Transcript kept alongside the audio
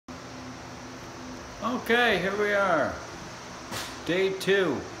Okay, here we are. Day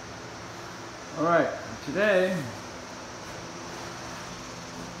 2. Alright, today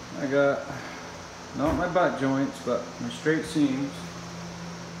I got not my butt joints, but my straight seams.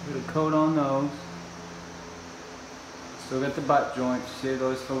 Put a coat on those. Still got the butt joints, save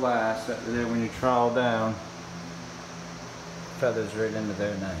those for last. That way when you trowel down, feathers right into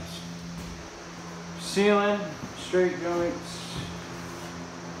there nice. Ceiling, straight joints.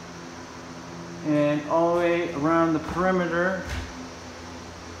 And all the way around the perimeter.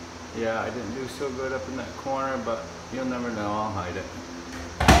 Yeah, I didn't do so good up in that corner, but you'll never know, I'll hide it.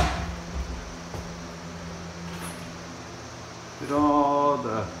 Did all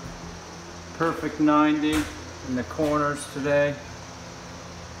the perfect 90 in the corners today.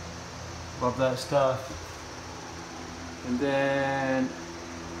 Love that stuff. And then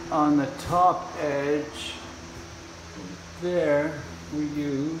on the top edge there we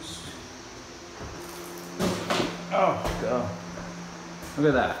used, oh god, look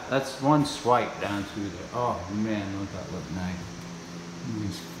at that, that's one swipe down through there. Oh man, don't that look nice.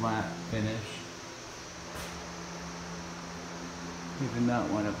 Nice flat finish. Even that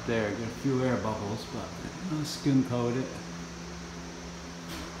one up there, got a few air bubbles, but I'll skin coat it.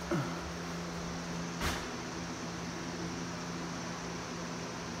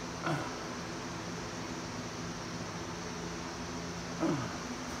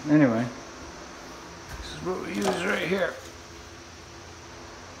 Anyway, this is what we use right here.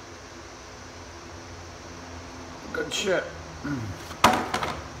 Good shit.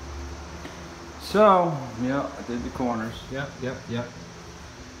 So, yeah, I did the corners. Yep.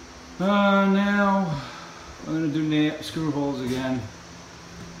 Now, I'm going to do screw holes again.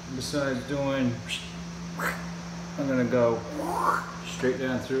 Besides doing, I'm going to go straight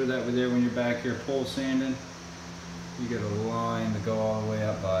down through that with there when you're back here pole sanding. You get a line to go all the way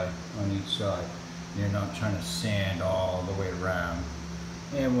up by on each side. You're not trying to sand all the way around.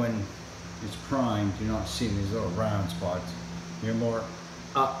 And when it's primed, you're not seeing these little round spots. You're more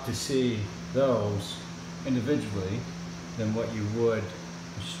up to see those individually than what you would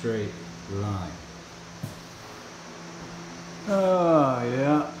a straight line. Oh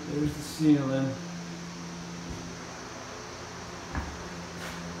yeah, there's the ceiling.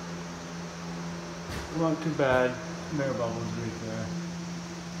 Not too bad. Air bubbles right there.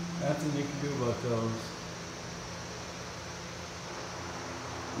 Nothing you can do about those.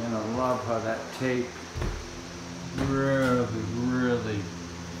 And I love how that tape really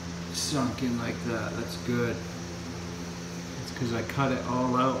sunk in like that. That's good. It's because I cut it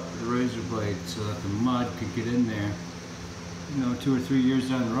all out with the razor blade so that the mud could get in there. You know, 2 or 3 years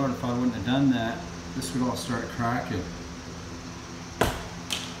down the road, if I wouldn't have done that, this would all start cracking.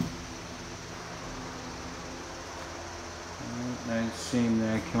 Nice seam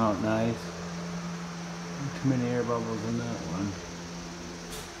there, came out nice. Not too many air bubbles in that one.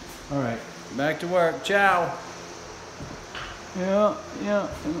 Alright, back to work. Ciao! Yeah.